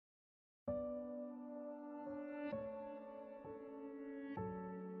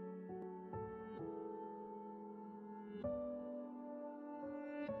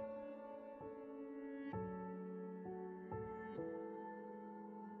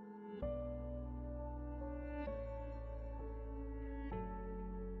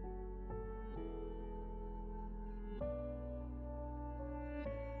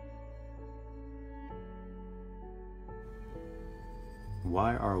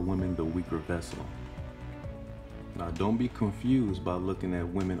Why are women the weaker vessel? Now, don't be confused by looking at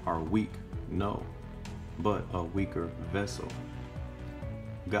women are weak. No, but a weaker vessel.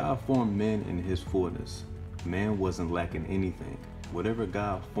 God formed men in his fullness. Man wasn't lacking anything. Whatever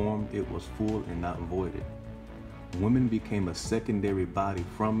God formed, it was full and not voided. Women became a secondary body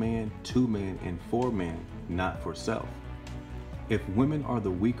from man, to man, and for man, not for self. If women are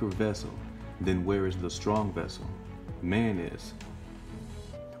the weaker vessel, then where is the strong vessel? Man is.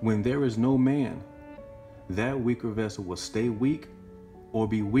 When there is no man, that weaker vessel will stay weak or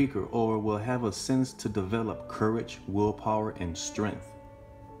be weaker, or will have a sense to develop courage, willpower, and strength.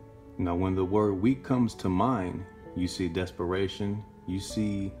 Now, when the word weak comes to mind, you see desperation, you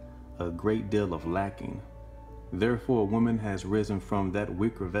see a great deal of lacking. Therefore, a woman has risen from that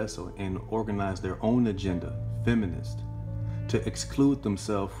weaker vessel and organized their own agenda, feminist, to exclude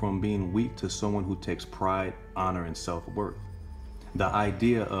themselves from being weak to someone who takes pride, honor, and self-worth. The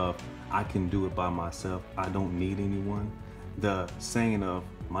idea of, I can do it by myself, I don't need anyone. The saying of,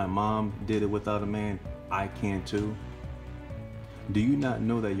 my mom did it without a man, I can too. Do you not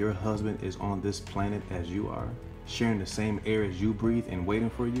know that your husband is on this planet as you are, sharing the same air as you breathe and waiting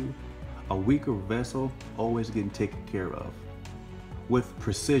for you? A weaker vessel always getting taken care of with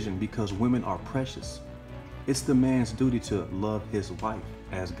precision, because women are precious. It's the man's duty to love his wife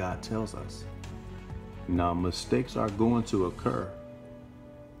as God tells us. Now, mistakes are going to occur,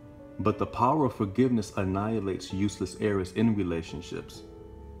 but the power of forgiveness annihilates useless errors in relationships,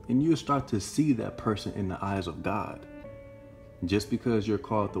 and you start to see that person in the eyes of God. Just because you're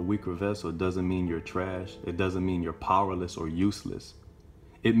called the weaker vessel doesn't mean you're trash. It doesn't mean you're powerless or useless.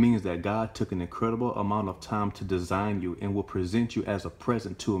 It means that God took an incredible amount of time to design you and will present you as a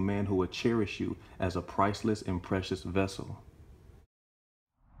present to a man who will cherish you as a priceless and precious vessel.